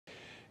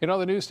In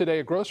other news today,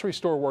 a grocery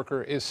store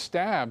worker is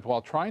stabbed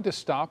while trying to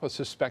stop a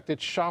suspected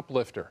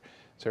shoplifter.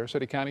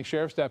 Sarasota County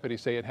Sheriff's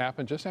deputies say it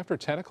happened just after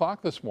 10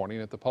 o'clock this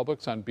morning at the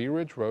Publix on Bee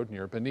Ridge Road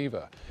near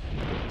Beneva.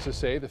 Witnesses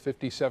say the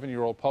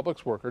 57-year-old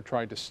Publix worker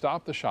tried to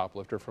stop the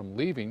shoplifter from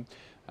leaving.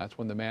 That's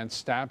when the man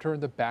stabbed her in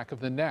the back of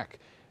the neck.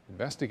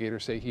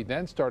 Investigators say he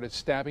then started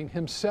stabbing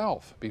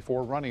himself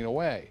before running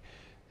away.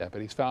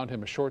 Deputies found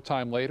him a short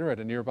time later at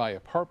a nearby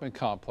apartment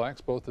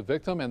complex. Both the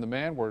victim and the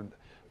man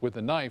with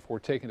the knife were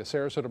taken to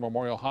Sarasota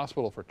Memorial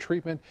Hospital for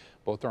treatment.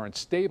 Both are in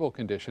stable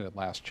condition at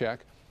last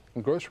check.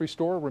 The grocery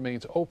store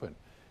remains open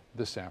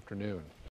this afternoon.